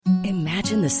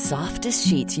Imagine the softest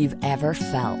sheets you've ever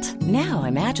felt. Now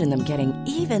imagine them getting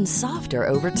even softer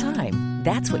over time.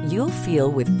 That's what you'll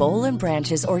feel with Boll &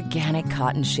 Branch's organic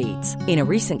cotton sheets. In a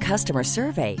recent customer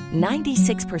survey,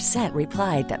 96%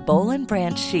 replied that Boll &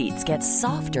 Branch sheets get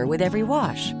softer with every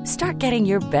wash. Start getting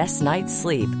your best night's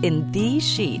sleep in these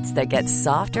sheets that get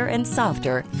softer and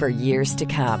softer for years to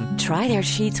come. Try their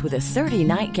sheets with a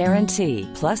 30-night guarantee.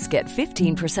 Plus, get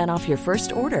 15% off your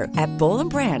first order at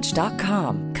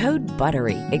bollandbranch.com. Code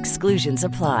BUTTERY. Exclusions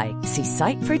apply. See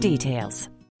site for details.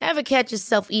 Ever catch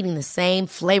yourself eating the same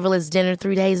flavorless dinner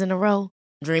 3 days in a row?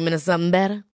 Dreaming of something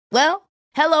better? Well,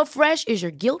 HelloFresh is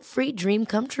your guilt-free dream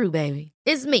come true, baby.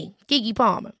 It's me, Keke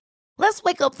Palmer. Let's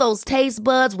wake up those taste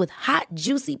buds with hot,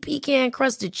 juicy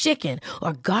pecan-crusted chicken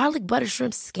or garlic butter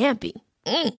shrimp scampi.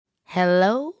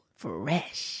 Hello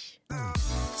Fresh.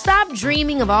 Stop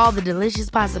dreaming of all the delicious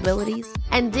possibilities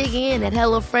and dig in at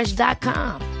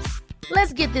HelloFresh.com.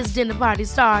 Let's get this dinner party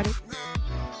started.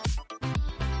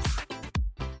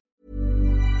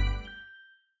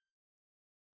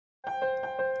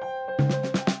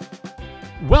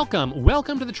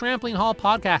 Welcome to the Trampoline Hall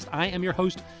podcast. I am your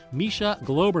host, Misha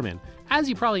Globerman. As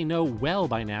you probably know well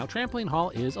by now, Trampoline Hall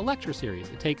is a lecture series.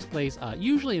 It takes place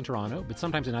usually in Toronto, but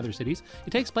sometimes in other cities.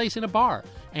 It takes place in a bar,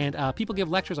 and people give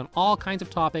lectures on all kinds of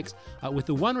topics with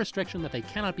the one restriction that they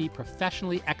cannot be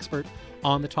professionally expert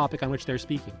on the topic on which they're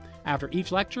speaking. After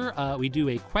each lecture, we do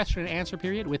a question and answer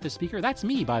period with the speaker. That's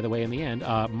me, by the way, in the end,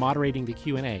 moderating the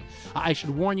Q&A. I should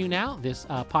warn you now, this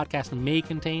podcast may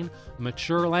contain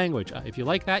mature language. If you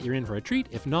like that, you're in for a treat.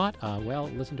 If not, well,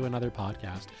 listen to another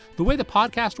podcast. The way the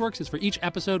podcast works is for each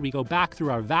episode, we go back through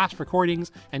our vast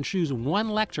recordings and choose one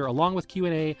lecture along with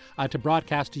Q&A to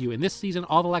broadcast to you. In this season,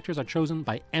 all the lectures are chosen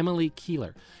by Emily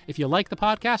Keeler. If you like the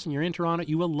podcast and you're in Toronto,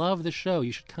 you will love the show.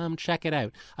 You should come check it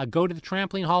out. Go to the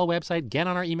Trampoline Hall website, get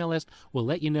on our email list. We'll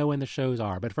let you know when the shows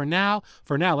are. But for now,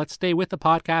 let's stay with the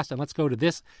podcast and let's go to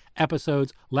this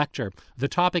episode's lecture. The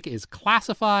topic is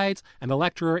classifieds, and the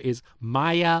lecturer is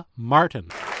Maya Martin.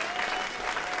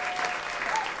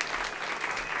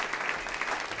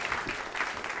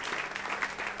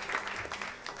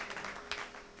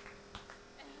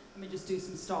 Let me just do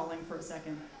some stalling for a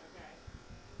second.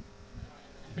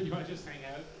 Okay. You want to just hang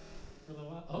out for a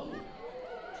little while? Oh,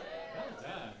 what is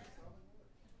that?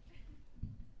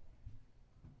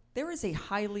 There is a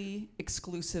highly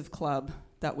exclusive club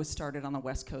that was started on the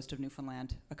west coast of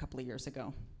Newfoundland a couple of years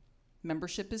ago.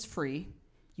 Membership is free.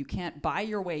 You can't buy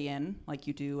your way in like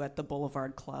you do at the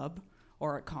Boulevard Club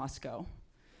or at Costco.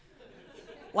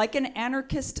 Like an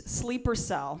anarchist sleeper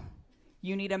cell,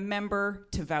 you need a member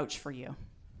to vouch for you.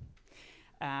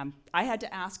 I had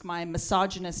to ask my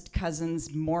misogynist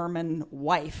cousin's Mormon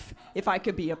wife if I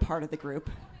could be a part of the group.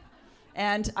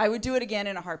 And I would do it again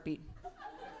in a heartbeat.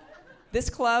 This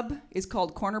club is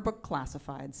called Corner Brook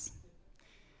Classifieds.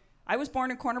 I was born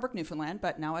in Corner Brook, Newfoundland,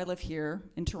 but now I live here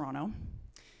in Toronto.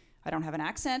 I don't have an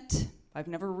accent. I've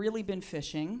never really been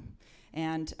fishing.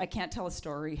 And I can't tell a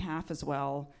story half as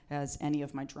well as any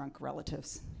of my drunk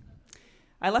relatives.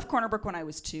 I left Corner Brook when I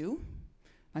was 2.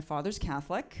 My father's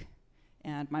Catholic,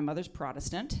 and my mother's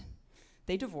Protestant.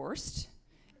 They divorced,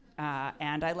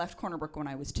 and I left Corner Brook when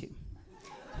I was 2.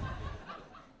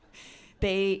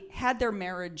 They had their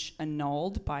marriage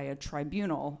annulled by a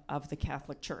tribunal of the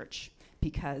Catholic Church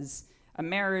because a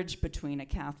marriage between a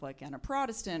Catholic and a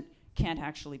Protestant can't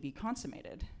actually be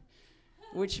consummated,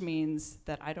 which means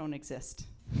that I don't exist.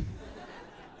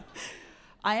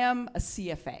 I am a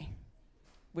CFA,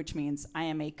 which means I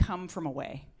am a come from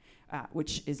away,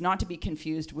 which is not to be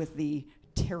confused with the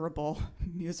terrible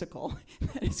musical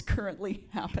that is currently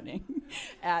happening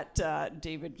at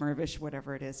David Mirvish,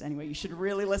 whatever it is. Anyway, you should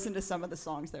really listen to some of the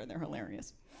songs there. They're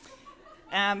hilarious.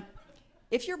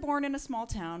 If you're born in a small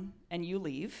town and you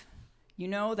leave, you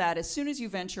know that as soon as you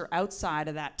venture outside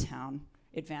of that town,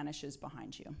 it vanishes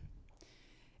behind you.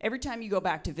 Every time you go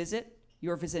back to visit,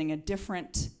 you're visiting a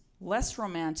different, less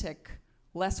romantic,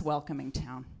 less welcoming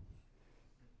town.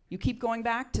 You keep going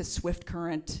back to Swift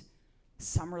Current,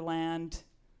 Summerland,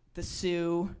 the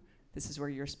Sioux. This is where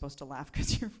you're supposed to laugh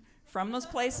because you're from those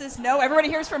places. No, everybody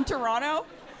here is from Toronto.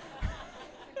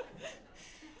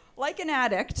 Like an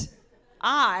addict,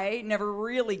 I never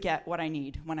really get what I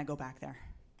need when I go back there.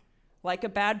 Like a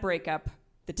bad breakup,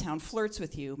 the town flirts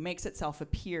with you, makes itself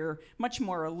appear much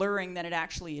more alluring than it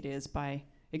actually is by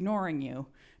ignoring you,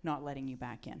 not letting you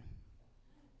back in.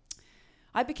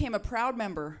 I became a proud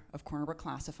member of Corner Brook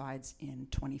Classifieds in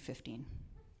 2015.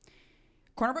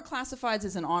 Corner Brook Classifieds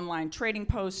is an online trading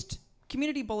post,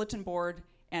 community bulletin board,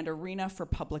 and arena for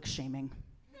public shaming.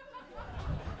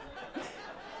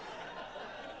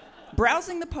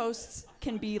 Browsing the posts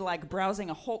can be like browsing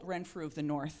a Holt Renfrew of the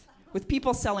North, with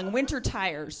people selling winter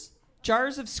tires,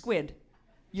 jars of squid,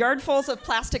 yardfuls of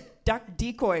plastic duck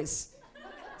decoys,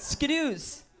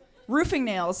 skidoos, roofing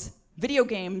nails, video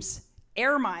games,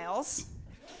 air miles,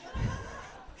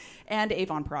 and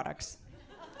Avon products.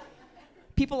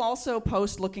 People also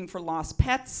post looking for lost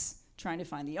pets, trying to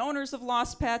find the owners of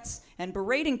lost pets, and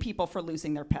berating people for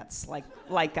losing their pets, like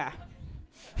Leica.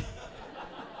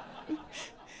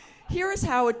 Here is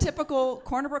how a typical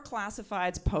Corner Brook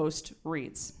Classifieds post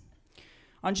reads.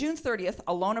 On June 30th,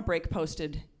 Alona Break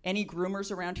posted, "Any groomers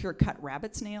around here cut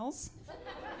rabbit's nails?"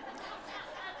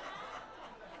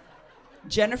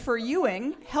 Jennifer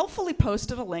Ewing helpfully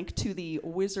posted a link to the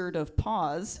Wizard of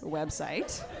Paws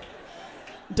website,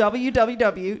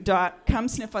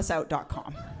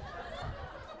 www.comesniffusout.com.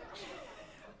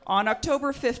 On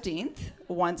October 15th,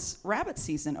 once rabbit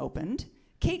season opened,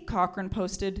 Kate Cochran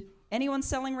posted, "Anyone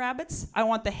selling rabbits? I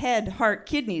want the head, heart,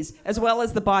 kidneys, as well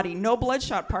as the body. No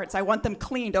bloodshot parts. I want them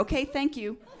cleaned. Okay, thank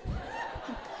you."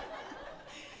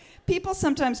 People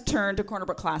sometimes turn to Corner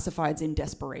Brook Classifieds in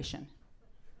desperation.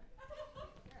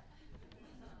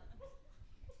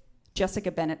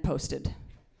 Jessica Bennett posted,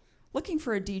 "Looking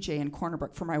for a DJ in Corner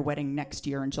Brook for my wedding next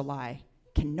year in July.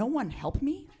 Can no one help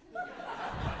me?"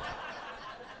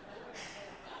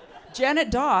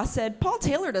 Janet Daw said, "Paul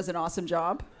Taylor does an awesome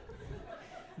job."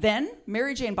 Then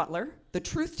Mary Jane Butler, the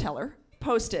truth teller,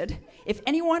 posted, "If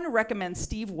anyone recommends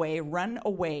Steve Way, run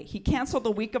away. He canceled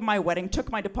the week of my wedding, took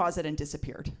my deposit, and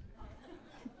disappeared."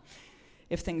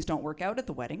 If things don't work out at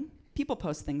the wedding, people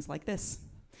post things like this.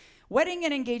 "Wedding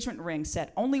and engagement ring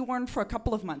set, only worn for a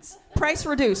couple of months. Price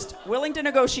reduced, willing to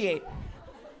negotiate."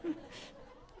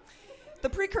 The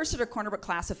precursor to Corner Brook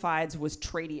Classifieds was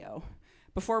Tradio.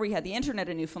 Before we had the internet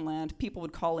in Newfoundland, people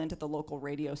would call into the local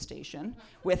radio station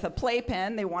with a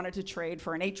playpen they wanted to trade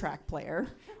for an 8-track player,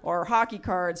 or hockey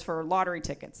cards for lottery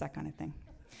tickets, that kind of thing.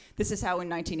 This is how in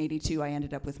 1982 I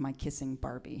ended up with my kissing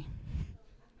Barbie.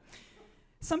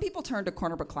 Some people turned to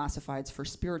Corner Brook Classifieds for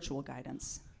spiritual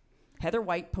guidance. Heather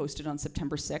White posted on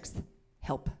September 6th,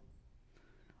 "Help.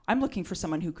 I'm looking for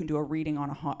someone who can do a reading on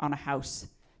a house.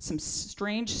 Some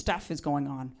strange stuff is going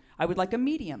on. I would like a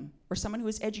medium or someone who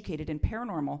is educated in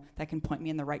paranormal that can point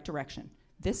me in the right direction.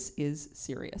 This is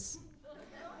serious."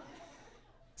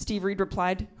 Steve Reed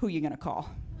replied, "Who you gonna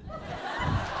call?"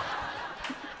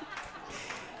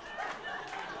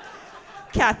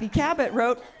 Kathy Cabot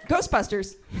wrote,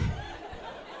 "Ghostbusters."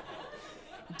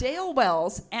 Dale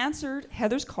Wells answered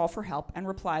Heather's call for help and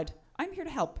replied, "I'm here to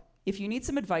help if you need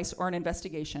some advice or an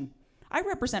investigation. I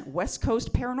represent West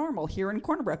Coast Paranormal here in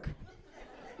Corner Brook.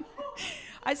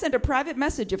 I sent a private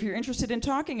message if you're interested in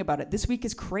talking about it. This week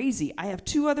is crazy. I have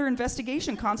 2 other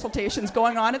investigation consultations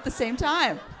going on at the same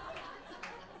time."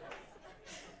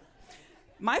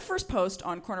 My first post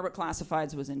on Corner Brook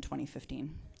Classifieds was in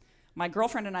 2015. My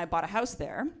girlfriend and I bought a house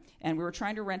there, and we were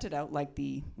trying to rent it out like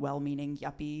the well-meaning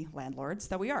yuppie landlords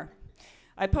that we are.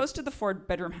 I posted the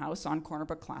 4-bedroom house on Corner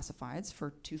Brook Classifieds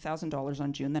for $2,000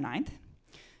 on June the 9th.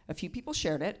 A few people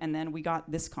shared it, and then we got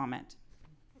this comment.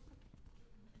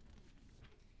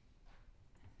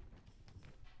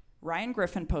 Ryan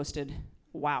Griffin posted,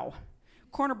 "Wow,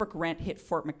 Corner Brook rent hit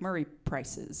Fort McMurray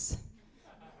prices."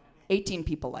 18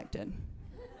 people liked it.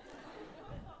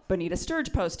 Bonita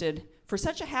Sturge posted, "For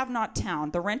such a have-not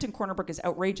town, the rent in Corner Brook is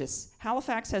outrageous.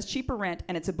 Halifax has cheaper rent,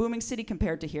 and it's a booming city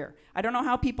compared to here. I don't know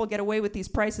how people get away with these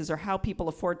prices or how people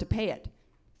afford to pay it."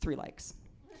 3 likes.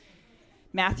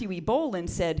 Matthew E. Boland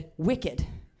said, "Wicked."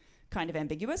 Kind of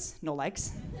ambiguous, no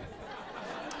likes.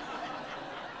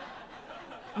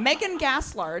 Megan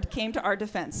Gaslard came to our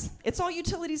defense. "It's all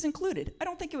utilities included. I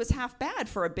don't think it was half bad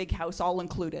for a big house all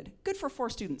included. Good for 4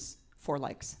 students. 4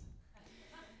 likes.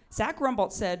 Zach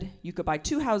Rumbold said, "You could buy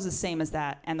 2 houses same as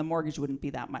that, and the mortgage wouldn't be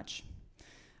that much."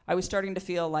 I was starting to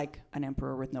feel like an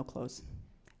emperor with no clothes.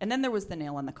 And then there was the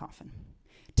nail in the coffin.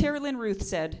 Terry Lynn Ruth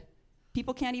said,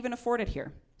 "People can't even afford it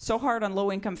here. So hard on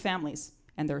low-income families,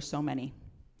 and there are so many."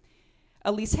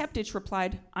 Elise Heptich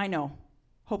replied, "I know.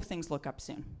 Hope things look up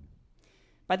soon."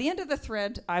 By the end of the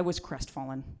thread, I was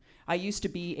crestfallen. I used to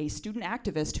be a student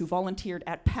activist who volunteered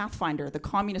at Pathfinder, the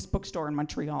communist bookstore in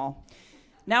Montreal.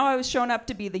 Now I was shown up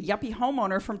to be the yuppie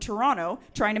homeowner from Toronto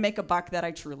trying to make a buck that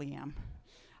I truly am.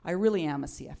 I really am a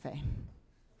CFA.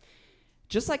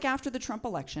 Just like after the Trump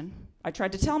election, I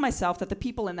tried to tell myself that the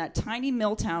people in that tiny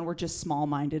mill town were just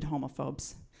small-minded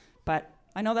homophobes. But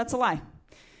I know that's a lie.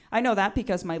 I know that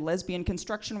because my lesbian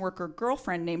construction worker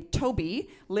girlfriend named Toby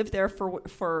lived there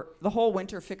for the whole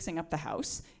winter fixing up the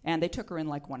house, and they took her in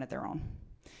like one of their own.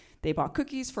 They bought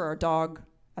cookies for our dog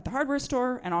at the hardware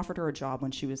store and offered her a job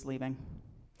when she was leaving.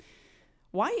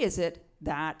 Why is it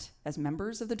that, as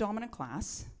members of the dominant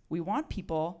class, we want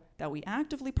people that we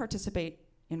actively participate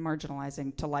in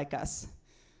marginalizing to like us?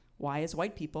 Why, as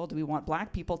white people, do we want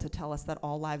black people to tell us that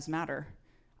all lives matter?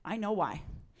 I know why.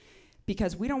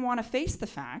 Because we don't want to face the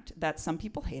fact that some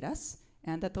people hate us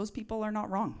and that those people are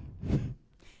not wrong.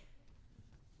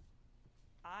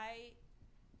 I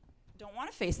don't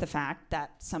want to face the fact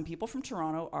that some people from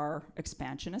Toronto are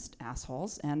expansionist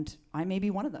assholes, and I may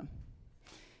be one of them.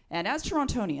 And as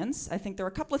Torontonians, I think there are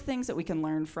a couple of things that we can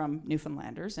learn from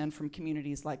Newfoundlanders and from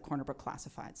communities like Corner Brook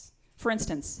Classifieds. For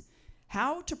instance,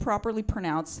 how to properly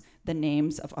pronounce the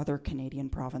names of other Canadian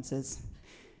provinces.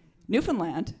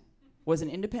 Newfoundland was an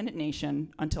independent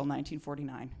nation until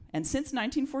 1949. And since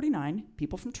 1949,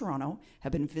 people from Toronto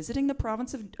have been visiting the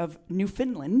province of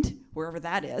Newfoundland, wherever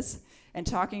that is, and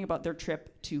talking about their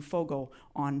trip to Fogo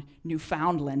on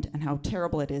Newfoundland and how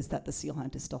terrible it is that the seal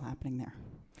hunt is still happening there.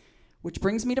 Which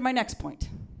brings me to my next point.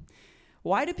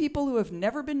 Why do people who have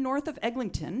never been north of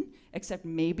Eglinton, except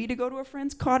maybe to go to a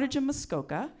friend's cottage in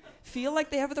Muskoka, feel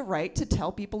like they have the right to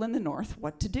tell people in the north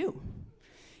what to do?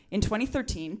 In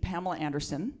 2013, Pamela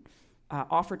Anderson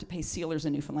offered to pay sealers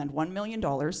in Newfoundland $1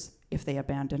 million if they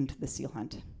abandoned the seal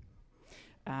hunt.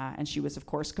 And she was, of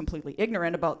course, completely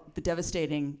ignorant about the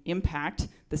devastating impact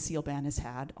the seal ban has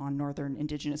had on northern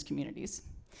Indigenous communities.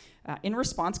 In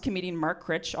response, comedian Mark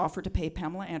Critch offered to pay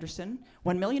Pamela Anderson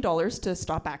 $1 million to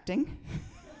stop acting.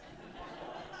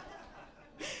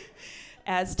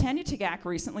 As Tanya Tagaq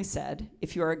recently said,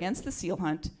 if you are against the seal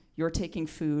hunt, you're taking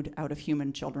food out of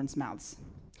human children's mouths.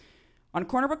 On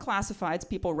Corner Brook Classifieds,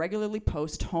 people regularly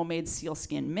post homemade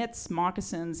sealskin mitts,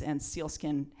 moccasins, and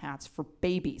sealskin hats for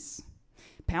babies.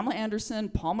 Pamela Anderson,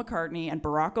 Paul McCartney, and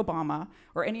Barack Obama,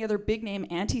 or any other big-name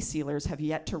anti-sealers, have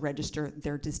yet to register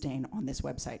their disdain on this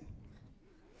website.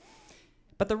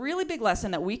 But the really big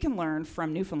lesson that we can learn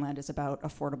from Newfoundland is about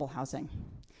affordable housing.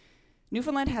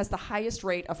 Newfoundland has the highest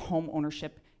rate of home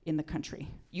ownership in the country.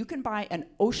 You can buy an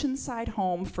oceanside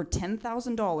home for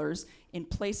 $10,000 in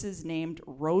places named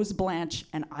Rose Blanche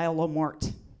and Isle aux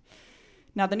Morts.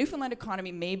 Now, the Newfoundland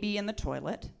economy may be in the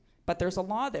toilet, but there's a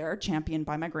law there championed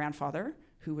by my grandfather,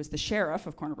 who was the sheriff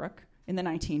of Corner Brook in the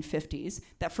 1950s,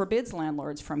 that forbids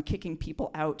landlords from kicking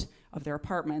people out of their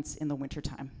apartments in the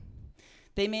wintertime.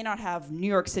 They may not have New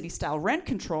York City-style rent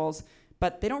controls,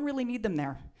 but they don't really need them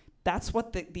there. That's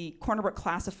what the Corner Brook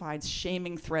Classifieds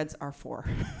shaming threads are for.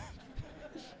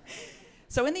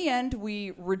 So in the end,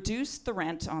 we reduced the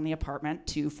rent on the apartment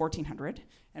to $1,400,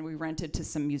 and we rented to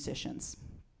some musicians.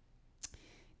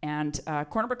 And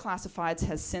Corner Brook Classifieds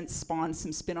has since spawned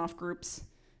some spin-off groups.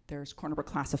 There's Corner Brook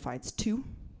Classifieds 2,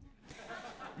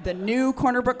 the new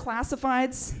Corner Brook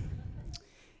Classifieds,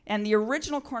 and the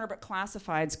original Corner Brook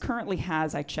Classifieds currently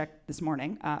has, I checked this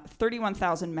morning,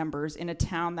 31,000 members in a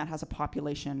town that has a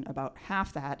population about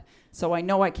half that, so I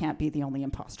know I can't be the only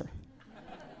imposter.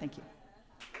 Thank you.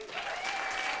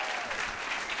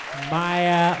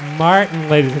 Maya Martin,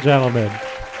 ladies and gentlemen.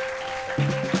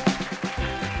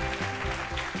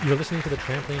 You're listening to the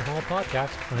Trampoline Hall podcast.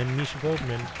 I'm Misha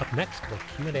Globerman. Up next, the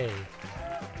Q&A.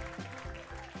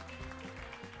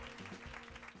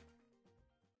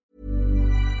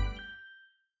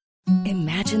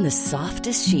 Imagine the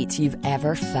softest sheets you've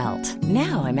ever felt.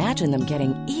 Now imagine them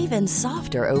getting even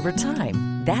softer over time.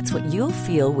 That's what you'll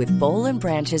feel with Boll &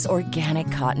 Branch's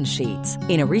organic cotton sheets.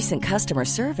 In a recent customer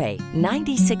survey,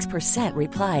 96%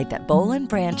 replied that Boll &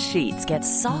 Branch sheets get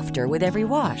softer with every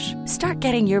wash. Start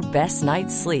getting your best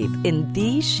night's sleep in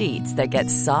these sheets that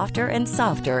get softer and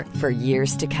softer for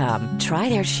years to come. Try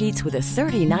their sheets with a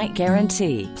 30-night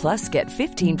guarantee. Plus, get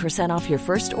 15% off your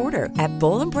first order at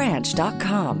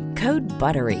bollandbranch.com. Code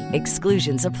BUTTERY.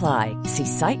 Exclusions apply. See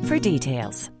site for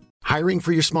details. Hiring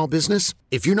for your small business?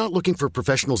 If you're not looking for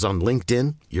professionals on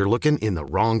LinkedIn, you're looking in the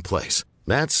wrong place.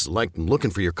 That's like looking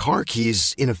for your car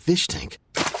keys in a fish tank.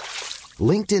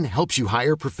 LinkedIn helps you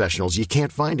hire professionals you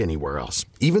can't find anywhere else,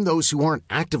 even those who aren't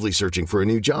actively searching for a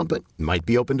new job but might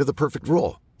be open to the perfect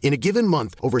role. In a given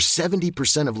month, over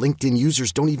 70% of LinkedIn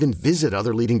users don't even visit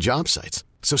other leading job sites.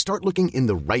 So start looking in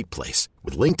the right place.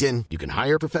 With LinkedIn, you can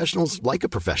hire professionals like a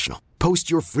professional. Post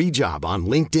your free job on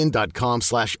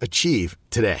linkedin.com/achieve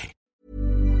today.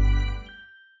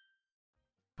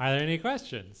 Are there any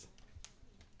questions?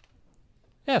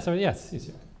 Yeah, so yes. How do you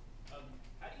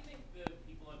think the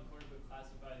people on Corner Brook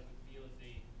Classifieds would feel if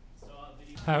they saw a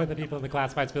video? How would the people in the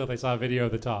classifieds feel if they saw a video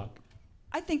of the talk?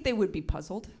 I think they would be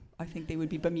puzzled. I think they would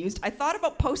be bemused. I thought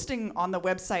about posting on the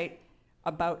website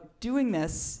about doing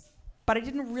this, but I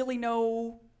didn't really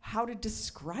know how to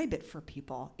describe it for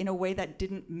people in a way that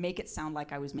didn't make it sound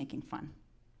like I was making fun.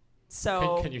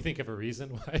 So Can you think of a reason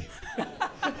why?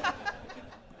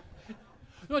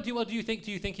 No, do you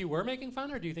think you were making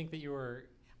fun, or do you think that you were?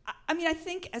 I mean, I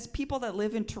think as people that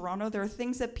live in Toronto, there are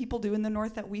things that people do in the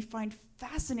north that we find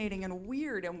fascinating and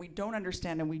weird, and we don't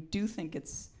understand, and we do think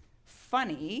it's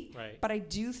funny. Right. But I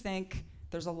do think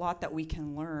there's a lot that we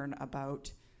can learn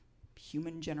about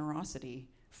human generosity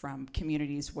from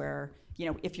communities where,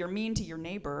 if you're mean to your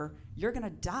neighbor, you're going to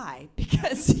die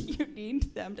because you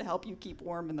need them to help you keep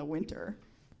warm in the winter.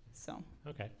 So.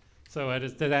 Okay. So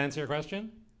did that answer your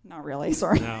question? Not really.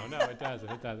 Sorry. No, it doesn't.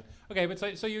 It doesn't. Okay, but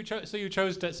so you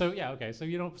chose to. So yeah. Okay. So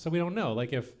we don't know.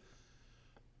 Like if.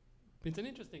 It's an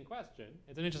interesting question.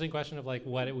 It's an interesting question of like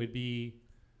what it would be.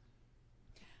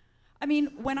 I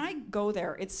mean, when I go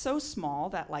there, it's so small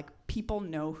that like people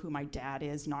know who my dad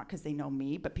is, not because they know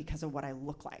me, but because of what I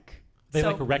look like. They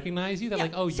like recognize you. They're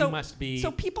like, you must be.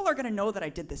 So people are going to know that I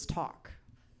did this talk,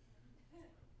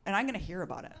 and I'm going to hear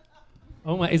about it.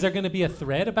 Oh my! Is there going to be a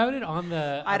thread about it on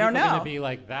the? I don't know. Going to be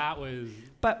like that was.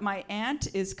 But my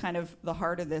aunt is kind of the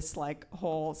heart of this like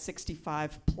whole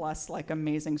 65 plus like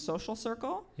amazing social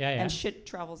circle. Yeah. And shit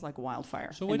travels like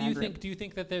wildfire. So what do you think? Do you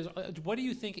think that there's? What do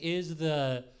you think is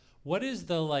the? What is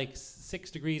the like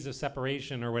 6 degrees of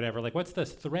separation or whatever? Like, what's the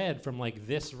thread from like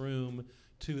this room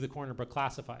to the Corner Brook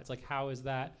Classifieds? Like, how is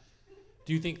that?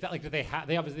 Do you think that like do they have?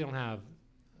 They obviously don't have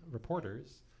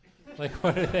reporters. Like,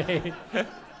 what are they?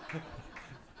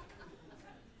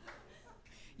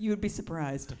 You would be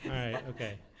surprised. All right.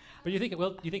 Okay. But you think it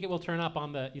will? You think it will turn up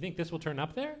on the? You think this will turn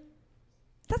up there?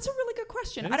 That's a really good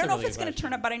question. It I is don't a know really if it's good going to turn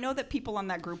question. up, but I know that people on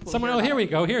that group will. Someone. hear Oh, here about we it.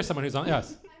 go. Here's someone who's on.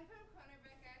 Yes.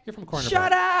 You're from Corner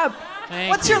Shut Brook. up! Thank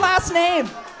What's you. your last name?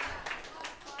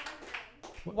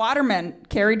 Waterman.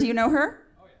 Carrie, do you know her?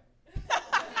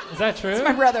 Is that true? It's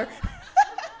my brother.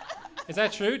 Is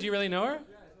that true? Do you really know her?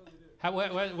 Yeah, I totally do. How,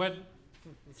 what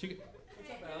do you,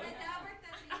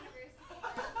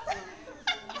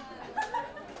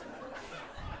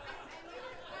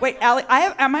 Wait, Allie,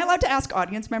 am I allowed to ask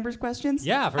audience members questions?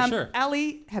 Yeah, for sure.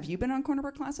 Allie, have you been on Corner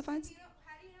Brook Classifieds? How do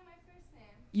you know my first name?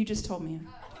 You just told me.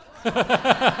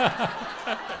 But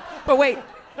wait,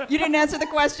 you didn't answer the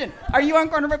question. Are you on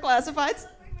Corner Brook Classifieds?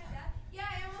 Yeah,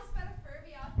 I almost bought a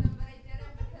Furby off them, but I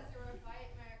didn't because there were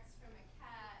bite marks from a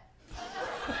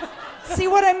cat. See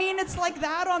what I mean? It's like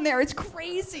that on there. It's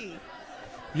crazy.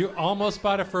 you almost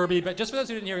bought a Furby, but just for those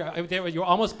who didn't hear, you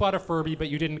almost bought a Furby, but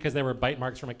you didn't because there were bite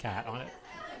marks from a cat on it.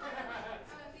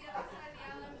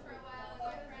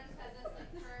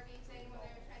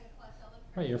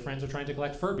 Right, your friends are trying to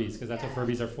collect Furbies because that's what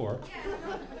Furbies are for.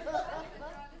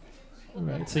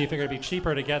 Right, so you figure it'd be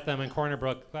cheaper to get them in Corner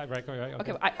Brook. Right,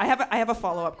 Okay, I have a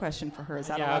follow-up question for her. Is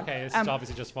that allowed? okay, it's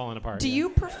obviously just falling apart. Do you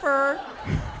prefer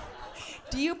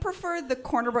the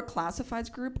Corner Brook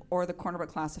Classifieds group or the Corner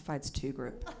Brook Classifieds 2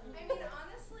 group? I mean,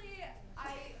 honestly,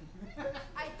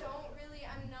 I don't really,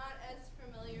 I'm not as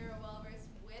familiar or well-versed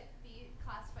with the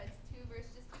Classifieds 2 verse,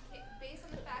 just based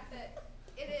on the fact that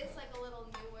it is like a little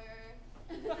newer.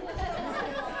 It's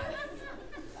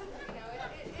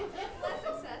less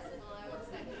accessible, I would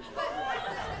say. But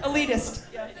Elitist.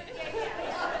 yeah.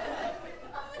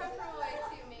 Come from away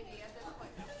too, maybe at this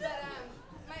point.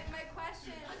 But my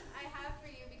question I have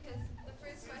for you, because the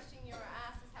first question you were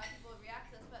asked is how people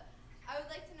react to this, but I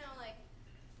would like to know, like,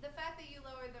 the fact that you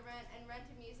lowered the rent and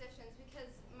rented musicians,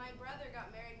 because my brother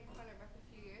got married in Corner Brook a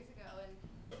few years ago, and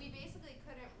we basically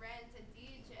couldn't rent a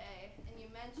DJ, and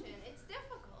you mentioned it's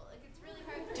difficult. Like, it's really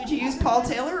hard to. Did you use Paul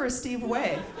Taylor or Steve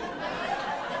Way?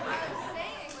 I'm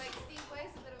saying, like, Steve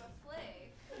Way's a bit of a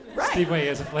flake. Right. Steve Way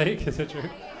is a flake, is it true?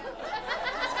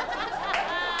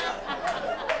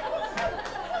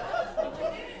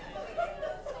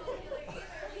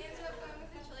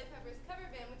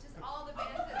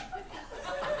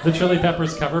 The Chili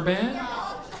Peppers cover band?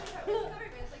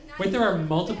 Wait, there are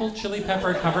multiple Chili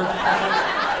Pepper cover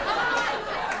bands?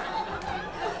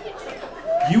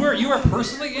 You are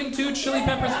personally into Chili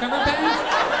Peppers cover bands?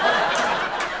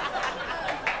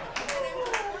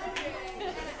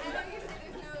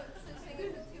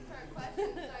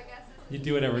 You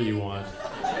do whatever you want.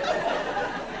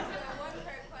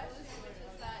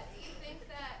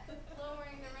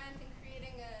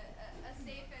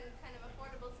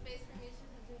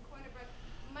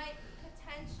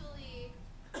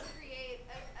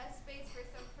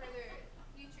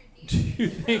 Do you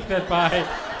think that by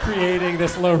creating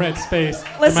this low-rent space,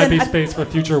 there might be space for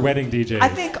future wedding DJs? I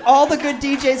think all the good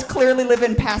DJs clearly live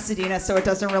in Pasadena, so it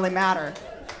doesn't really matter.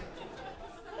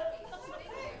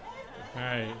 All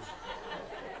right.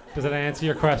 Does that answer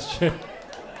your question?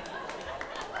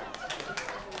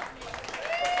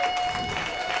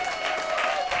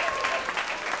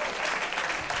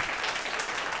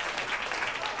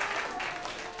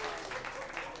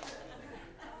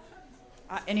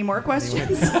 Any more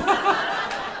questions?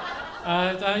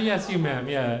 Yes, you, ma'am.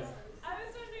 Yeah. I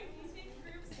was wondering, do you think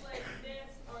groups like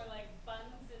this or like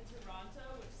Buns in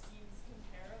Toronto, which seems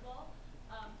comparable,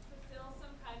 fulfill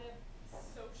some kind of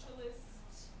socialist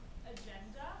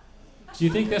agenda? Do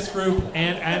you think this group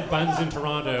and Buns in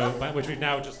Toronto, which we've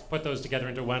now just put those together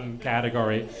into one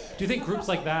category, do you think groups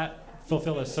like that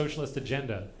fulfill a socialist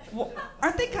agenda? Well,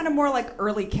 aren't they kind of more like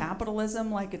early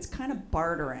capitalism? Like it's kind of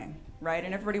bartering, right?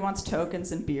 And everybody wants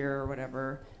tokens and beer or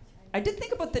whatever. I did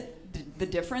think about the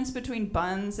difference between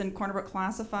Buns and Corner Brook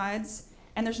Classifieds,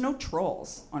 and there's no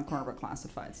trolls on Corner Brook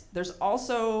Classifieds. There's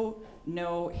also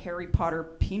no Harry Potter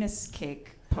penis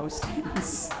cake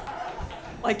postings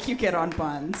like you get on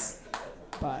Buns,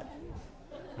 but.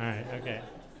 All right, okay.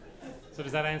 So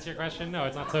does that answer your question? No,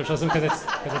 it's not socialism because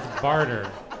it's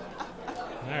barter.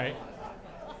 All right.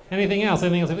 Anything else?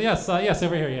 Anything else? Yes, yes,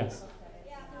 over here, yes.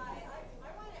 Yeah, hi. I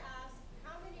want to ask,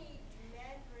 how many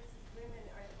men versus women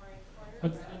are in Corner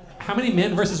Brook? How many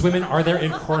men versus women are there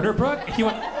in Corner Brook?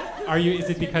 Is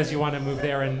it because you want to move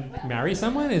there and marry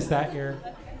someone? Is that your?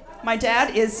 My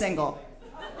dad is single.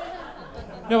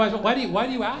 No, why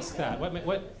do you ask that?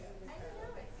 What?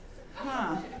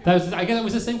 Huh. I guess it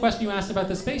was the same question you asked about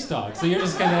the space dog. So you're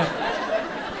just gonna.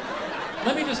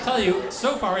 Let me just tell you,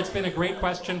 so far it's been a great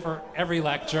question for every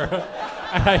lecture.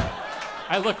 And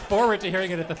I look forward to hearing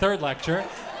it at the third lecture.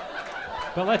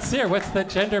 But let's hear, what's the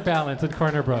gender balance at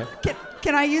Corner Brook?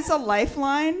 Can I use a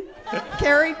lifeline,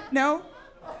 Carrie? No?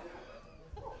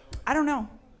 I don't know.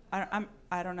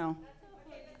 I don't know.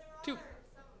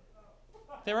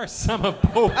 There are some of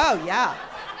both. Oh, yeah.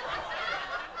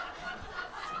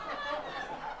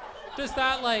 Does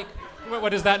that what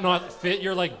does that not fit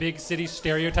your big city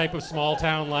stereotype of small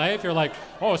town life? You're like,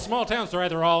 oh, small towns are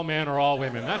either all men or all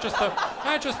women. Not just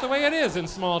the way it is in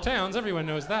small towns. Everyone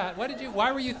knows that.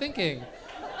 Why were you thinking?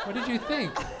 What did you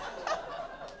think?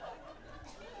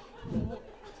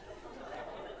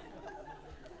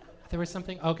 There was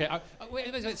something. Okay.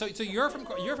 Wait. So you're from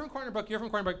Corner Brook. You're from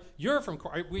Corner Brook. You're from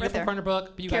Corner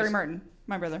Brook. But you Carrie guys, Martin,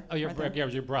 my brother. Oh, your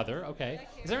brother. Okay.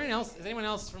 Is there anyone else? Is anyone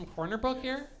else from Corner Brook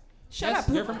here? Shut yes,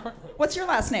 up. You're from What's your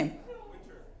last name?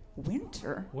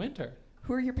 Winter. Winter.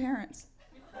 Who are your parents?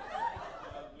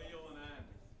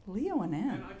 Leo and Ann.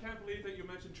 And I can't believe that you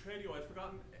mentioned Tradio. I'd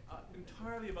forgotten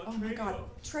entirely about Tradio. Oh my God,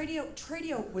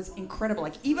 Tradio was incredible.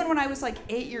 Even when I was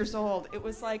 8 years old, it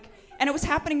was and it was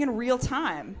happening in real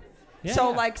time. Yeah.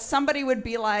 So somebody would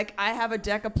be like, I have a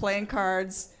deck of playing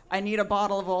cards. I need a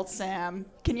bottle of Old Sam.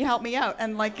 Can you help me out?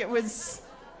 And it was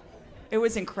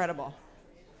incredible.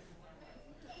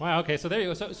 Wow. Okay. So there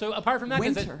you go. So apart from that,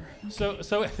 Winter.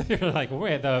 So you're like,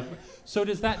 wait. So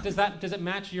does it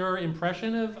match your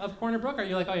impression of Corner Brook? Are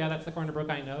you like, oh yeah, that's the Corner Brook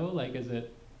I know? Is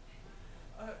it?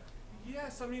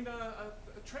 Yes. I mean,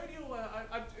 Tradio.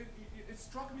 It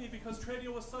struck me because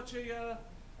Tradio was such a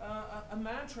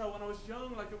mantra when I was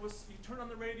young. It was, you turn on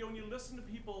the radio and you listen to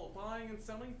people buying and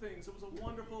selling things. It was a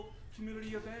wonderful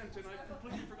community event, and I'd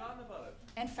completely forgotten about it.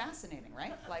 And fascinating,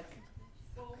 right?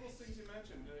 Well, all those things you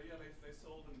mentioned, they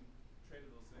sold and traded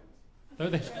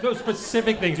those things. Those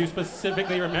specific things you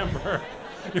specifically remember.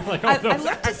 You're like, oh, I those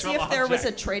looked to see if there was a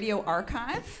objects. Tradio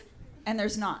archive, and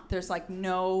there's not. There's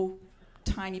no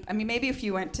tiny. I mean, maybe if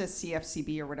you went to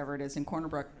CFCB or whatever it is in Corner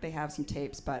Brook, they have some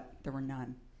tapes, but there were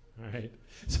none. All right.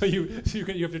 So you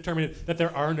have determined that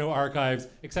there are no archives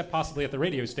except possibly at the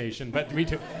radio station, but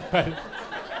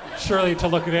surely to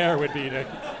look there would be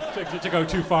to go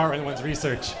too far in one's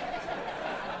research.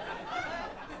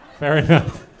 Fair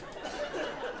enough.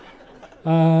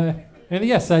 And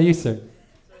yes, you, sir. So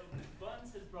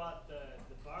Buns has brought the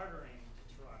bartering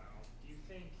to Toronto. Do you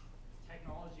think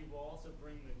technology will also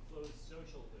bring the closed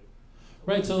social loop?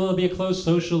 Right, so there'll be a closed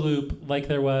social loop like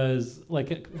there was,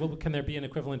 can there be an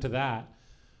equivalent to that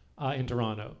in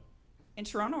Toronto? In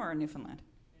Toronto or in Newfoundland?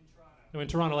 No, in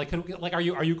Toronto. Are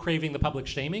you craving the public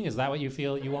shaming? Is that what you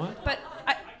feel you want? But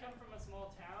I come from a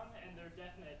small town, and there are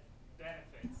definite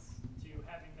benefits to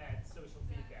having that social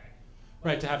feedback.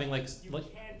 Right, to having you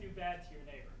can't do bad to your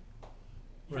neighbor.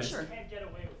 Right. sure. You can't get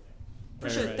away with it. For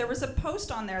sure. There was a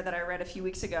post on there that I read a few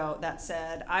weeks ago that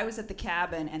said, I was at the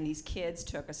cabin and these kids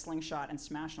took a slingshot and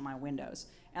smashed on my windows.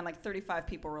 And 35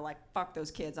 people were like, fuck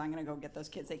those kids. I'm going to go get those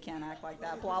kids. They can't act like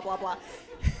that, blah, blah, blah.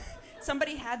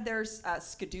 Somebody had their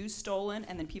skidoos stolen,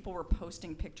 and then people were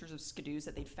posting pictures of skidoos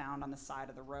that they'd found on the side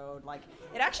of the road.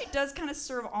 It actually does kind of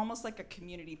serve almost like a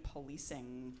community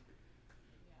policing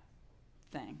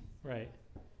thing. Right.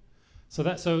 So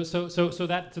that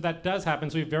does happen.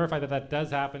 So we've verified that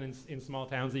does happen in small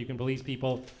towns, that you can police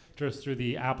people just through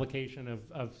the application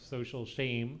of social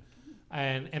shame.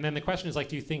 And then the question is, like,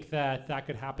 do you think that that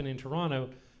could happen in Toronto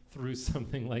through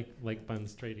something like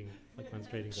Buns Trading,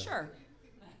 Zone? Sure.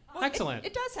 Well, Excellent.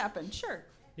 It does happen, sure.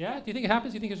 Yeah? Do you think it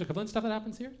happens? Do you think there's equivalent stuff that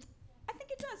happens here? I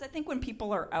think it does. I think when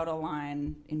people are out of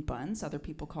line in Buns, other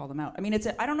people call them out. I mean,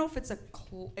 I don't know if it's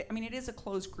it is a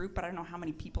closed group, but I don't know how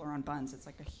many people are on Buns. It's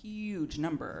like a huge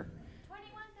number.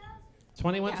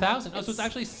 21,000. Oh, so it's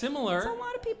actually similar. It's a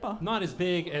lot of people. Not as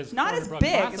big as Not Corner as Brook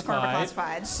big as Corner Brook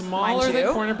Classified. Smaller mind than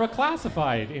you. Corner Brook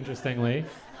Classified, interestingly.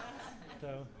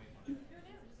 So,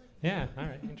 yeah, all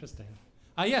right, interesting.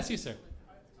 Yes, you, sir.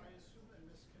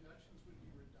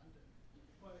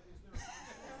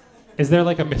 Is there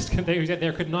like a misconnection?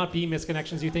 There could not be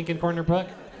misconnections, you think, in Corner Brook?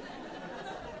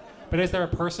 But is there a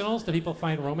personals? Do people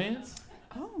find romance?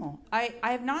 Oh, I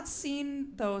have not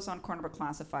seen those on Corner Brook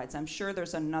Classifieds. I'm sure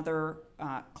there's another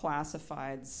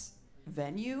Classifieds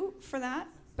venue for that,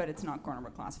 but it's not Corner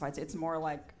Brook Classifieds. It's more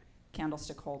like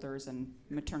candlestick holders and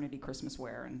maternity Christmas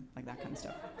wear and like that kind of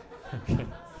stuff. Okay.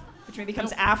 Which maybe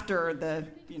comes after the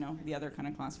other kind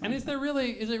of classifieds. And is it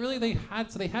really they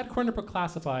had Corner Brook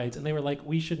Classifieds and they were like,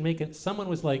 we should make it. Someone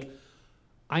was like,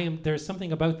 there's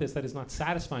something about this that is not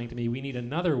satisfying to me. We need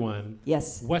another one.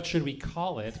 Yes. What should we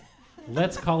call it?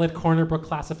 Let's call it Corner Brook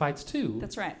Classifieds 2.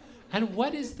 That's right. And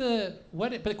but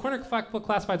Corner Brook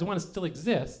Classifieds 1 still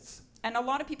exists. And a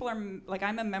lot of people are, like,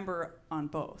 I'm a member on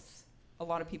both. A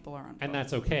lot of people are on both. And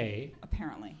that's okay.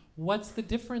 Apparently. What's the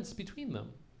difference between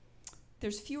them?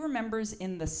 There's fewer members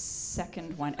in the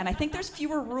second one, and I think there's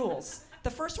fewer rules. The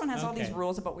first one has all these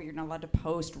rules about what you're not allowed to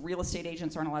post. Real estate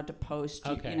agents aren't allowed to post.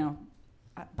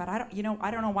 But I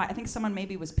don't know why. I think someone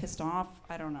maybe was pissed off.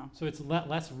 I don't know. So it's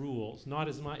less rules, not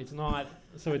as much. It's not.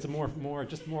 So it's more.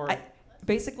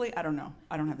 Basically, I don't know.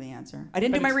 I don't have the answer. I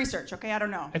didn't do my research. Okay, I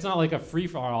don't know. It's not like a free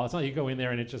for all. It's not you go in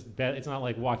there and it's not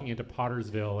like walking into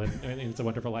Pottersville and It's a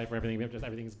Wonderful Life where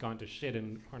everything's gone to shit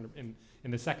in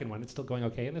the second one. It's still going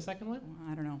okay in the second one?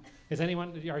 I don't know. Is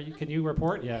anyone? Can you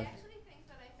report? Yeah. I actually think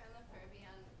that I found the Furby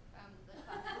on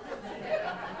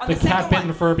the classifieds. The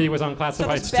cat-bitten Furby was on Classifieds so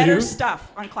there's too? better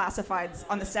stuff on Classifieds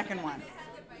on the second one. It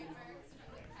had the bite marks from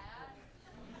the cat,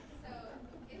 so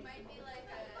it might be like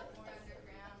a more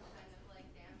underground kind of like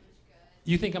damaged goods.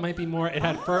 You think it might be more? It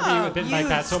had Furby bitten by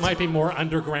cat, so it might be more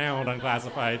underground on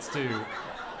Classifieds too.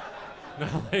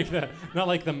 Not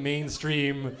like the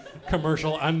mainstream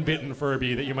commercial unbitten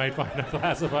Furby that you might find on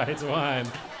Classifieds 1,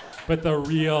 but the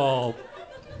real.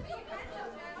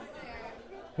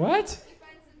 What?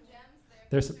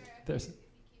 There's there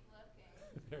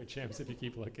are gems if you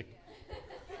keep looking.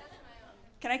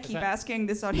 Can I keep asking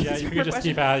this audience? Yeah, you can just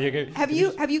keep asking. Have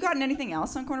you gotten anything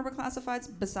else on Corner Brook Classifieds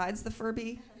besides the Furby?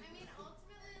 I mean,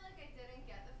 ultimately, like I didn't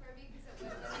get the Furby because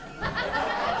it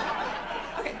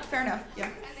wasn't. Okay, fair enough. Yeah.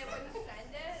 And they wouldn't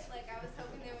send it. Like I was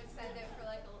hoping they would send it for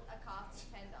like a cost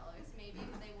of $10, maybe,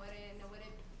 but they wouldn't. It would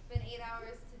have been 8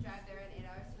 hours to drive there and 8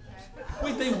 hours to drive back.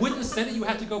 Wait, they wouldn't send it. You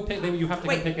have to go pick. You have to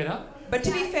go pick it up. But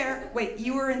to be fair,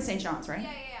 you were in St. John's, right?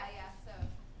 Yeah. So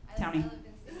Townie. I lived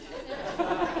in St. John's.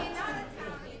 I mean, not a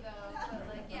townie though,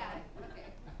 but like okay.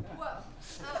 Whoa.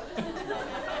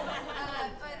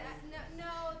 But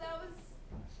no, that was.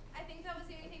 I think that was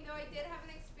the only thing. Though I did have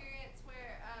an experience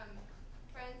where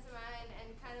friends of mine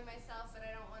and kind of myself, but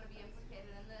I don't want to be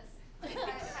implicated in this.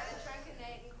 Had a drunken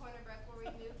night in Corner Brook where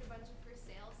we moved a bunch of for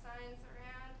sale signs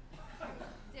around from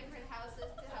different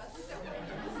houses to houses that were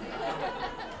for sale.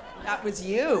 That was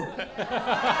you.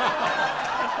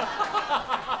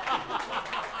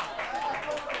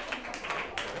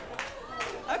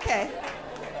 Okay.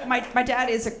 My dad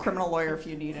is a criminal lawyer if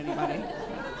you need anybody. We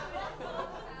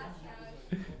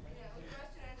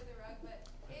brushed it under the rug, but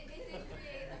it did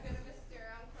create a bit of a stir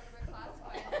on Corner Brook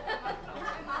Classified.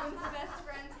 My mom's best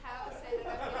friend's house ended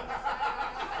up being decided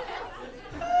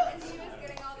on, and she was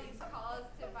getting all these calls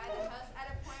to buy the house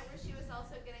at a point where she was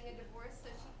also getting a divorce, so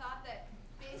she thought that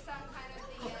based on kind of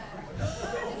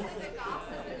the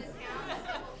gossip in the town,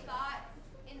 people thought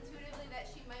intuitively that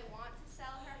she might want to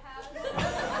sell her house.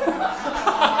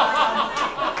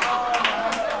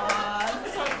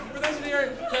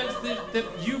 That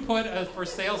you put a for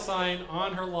sale sign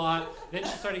on her lot, then she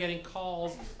started getting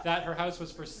calls that her house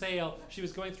was for sale. She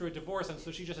was going through a divorce, and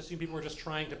so she just assumed people were just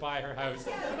trying to buy her house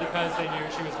because they knew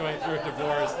she was going through a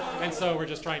divorce, and so we're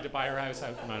just trying to buy her house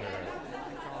out from under her.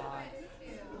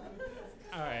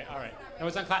 All right. That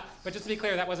was on but just to be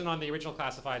clear, that wasn't on the original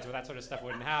Classifieds where that sort of stuff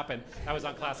wouldn't happen. That was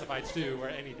on Classifieds 2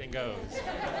 where anything goes.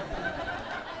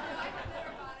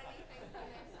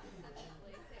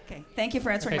 Okay, thank you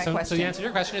for answering my question. So the answer to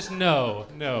your question is no,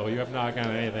 you have not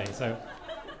gotten anything. So,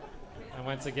 and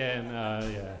once again,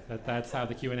 that's how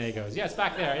the Q&A goes. Yes,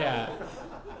 back there, yeah.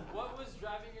 What was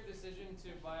driving your decision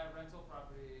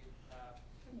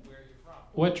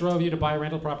What drove you to buy a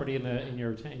rental property in where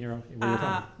you're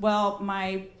from? Well,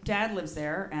 my dad lives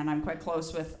there, and I'm quite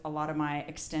close with a lot of my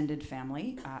extended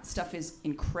family. Stuff is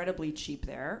incredibly cheap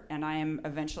there, and I am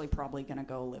eventually probably going to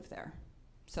go live there.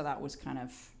 So that was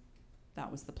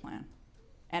the plan.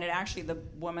 And the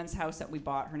woman's house that we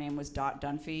bought, her name was Dot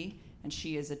Dunphy, and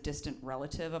she is a distant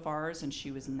relative of ours, and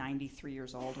she was 93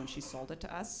 years old when she sold it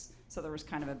to us. So there was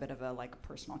kind of a bit of a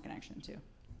personal connection too.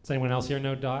 Does anyone else here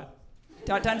know Dot?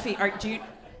 Dot Dunphy,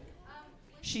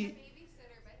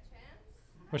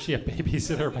 Was she a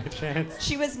babysitter by chance?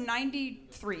 She was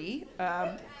 93.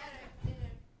 I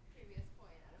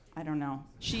don't know.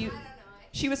 She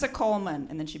was a Coleman,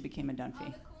 and then she became a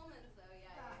Dunphy.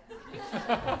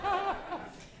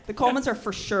 The Colemans are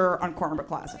for sure on Corner Brook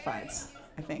Classifieds,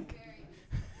 I think.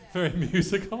 Very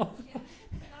musical.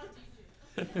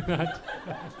 All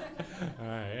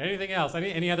right. Anything else?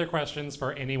 Any other questions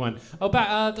for anyone? Oh, all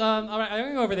right. I'm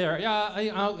gonna go over there.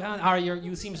 Yeah. All right.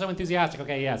 You seem so enthusiastic.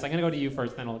 Okay. Yes. I'm gonna go to you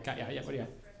first. Then I'll. Yeah. What do you?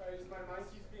 Sorry, just my mind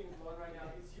keeps being blown right now.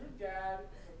 Is your dad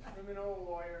a criminal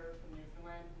lawyer from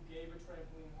Newfoundland who gave a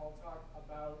trampoline hall talk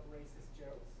about racist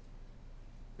jokes?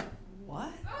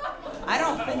 What? I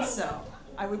don't think so.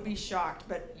 I would be shocked,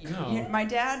 but No. my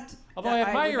dad. Although I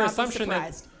admire your assumption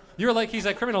that you're like he's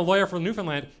a criminal lawyer from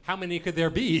Newfoundland. How many could there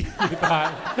be?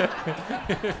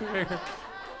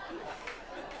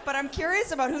 But I'm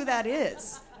curious about who that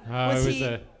is.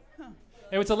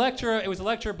 It was a lecture. It was a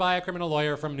lecture by a criminal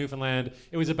lawyer from Newfoundland.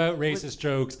 It was about racist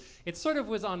jokes. It sort of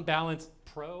was on balance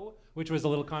pro, which was a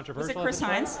little controversial. Was it Chris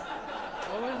Hines?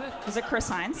 What was it? Was it Chris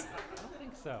Hines? I don't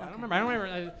think so. Okay. I don't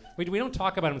remember. We don't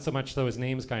talk about him so much, so his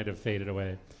name's kind of faded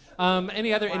away.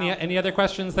 Any other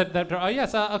questions that oh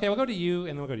yes, okay, we'll go to you and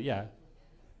then we'll go to Why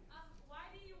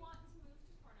do you want to move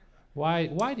to Corner Brook?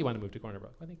 Why do you want to move to Corner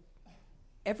Brook? I think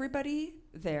everybody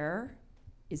there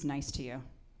is nice to you.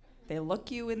 They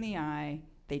look you in the eye,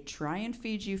 they try and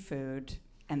feed you food,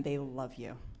 and they love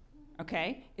you.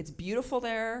 Okay? It's beautiful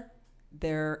there.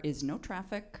 There is no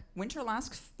traffic. Winter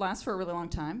lasts for a really long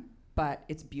time, but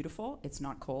it's beautiful. It's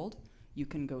not cold. You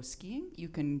can go skiing. You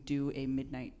can do a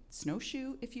midnight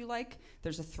snowshoe if you like.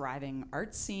 There's a thriving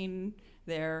art scene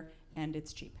there, and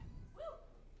it's cheap.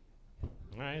 All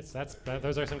right, so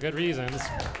those are some good reasons.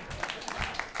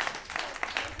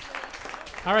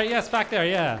 All right, yes, back there,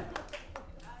 yeah. Is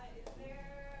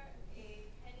there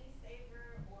a penny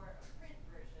saver or a print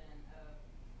version of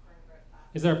Corner Brook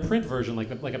Classifieds? Is there a print version,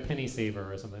 like a penny saver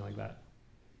or something like that?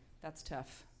 That's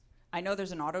tough. I know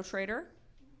there's an Auto Trader.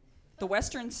 The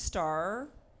Western Star,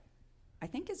 I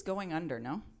think, is going under,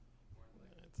 no?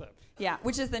 Yeah,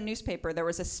 which is the newspaper. There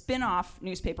was a spin-off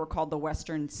newspaper called the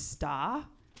Western Star,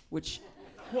 which...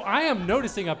 Well, I am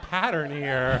noticing a pattern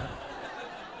here.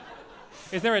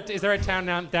 Is there a town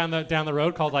down the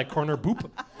road called like Corner Boop?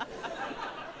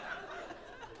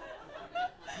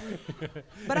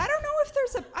 But I don't know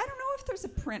if there's a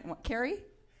print one. Carrie?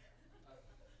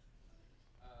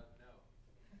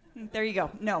 No. There you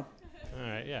go. No. All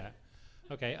right, yeah.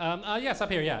 Okay. Yes, up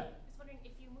here, yeah. I was wondering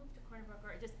if you move to Corner Brook,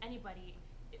 or just anybody,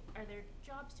 are there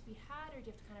jobs to be had, or do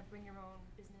you have to kind of bring your own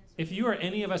business? If you or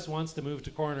any of us wants to move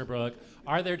to Corner Brook,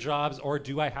 are there jobs, or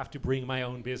do I have to bring my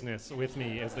own business with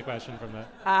me? Is the question from the.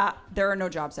 There are no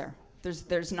jobs there.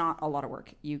 There's not a lot of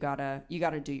work. You gotta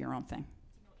do your own thing.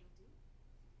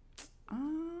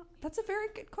 That's a very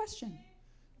good question.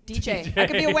 DJ. I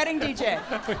could be a wedding DJ.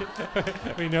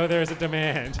 We know there's a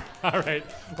demand. All right.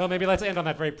 Well, maybe let's end on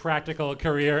that very practical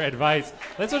career advice.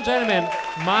 Ladies and gentlemen,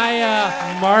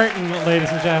 Maya Martin, ladies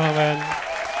and gentlemen.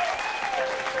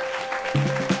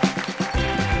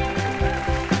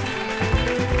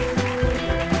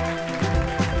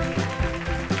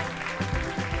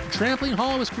 Trampoline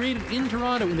Hall was created in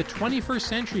Toronto in the 21st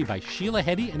century by Sheila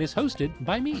Hedy and is hosted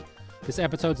by me. This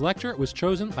episode's lecture was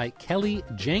chosen by Kelly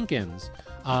Jenkins.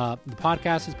 The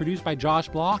podcast is produced by Josh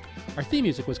Block. Our theme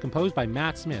music was composed by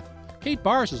Matt Smith. Kate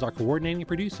Bars is our coordinating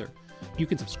producer. You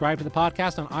can subscribe to the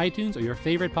podcast on iTunes or your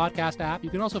favorite podcast app. You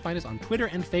can also find us on Twitter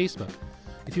and Facebook.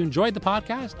 If you enjoyed the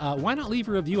podcast, why not leave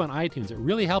a review on iTunes? It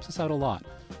really helps us out a lot.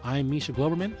 I'm Misha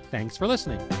Globerman. Thanks for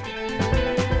listening.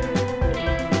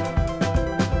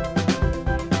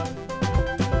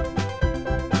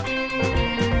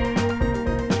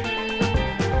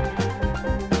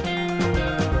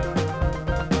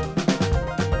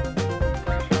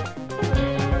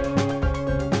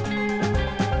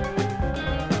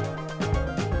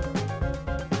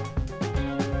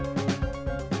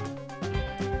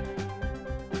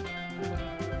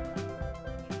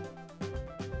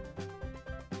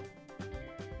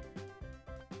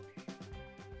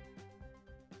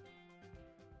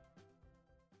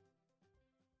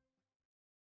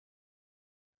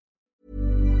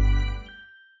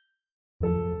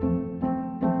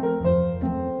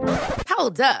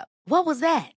 Hold up. What was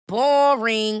that?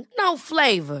 Boring. No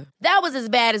flavor. That was as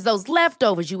bad as those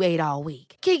leftovers you ate all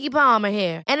week. Keke Palmer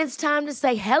here, and it's time to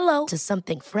say hello to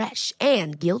something fresh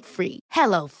and guilt-free.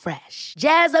 Hello Fresh.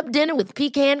 Jazz up dinner with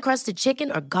pecan-crusted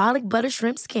chicken or garlic butter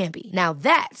shrimp scampi. Now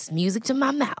that's music to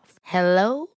my mouth.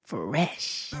 Hello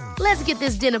Fresh. Let's get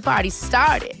this dinner party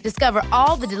started. Discover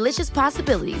all the delicious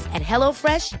possibilities at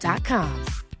hellofresh.com.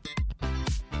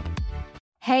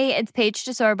 Hey, it's Paige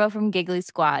DeSorbo from Giggly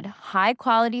Squad. High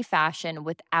quality fashion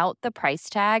without the price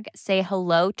tag. Say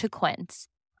hello to Quince.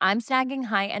 I'm snagging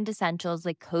high-end essentials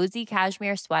like cozy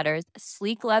cashmere sweaters,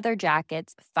 sleek leather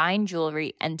jackets, fine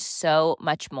jewelry, and so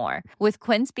much more. With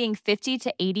Quince being 50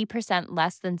 to 80%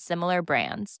 less than similar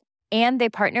brands. And they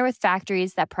partner with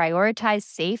factories that prioritize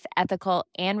safe, ethical,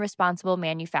 and responsible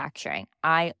manufacturing.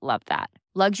 I love that.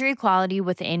 Luxury quality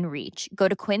within reach. Go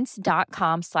to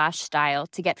quince.com/style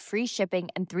to get free shipping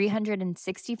and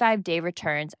 365-day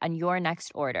returns on your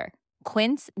next order.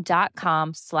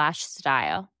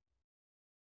 Quince.com/style.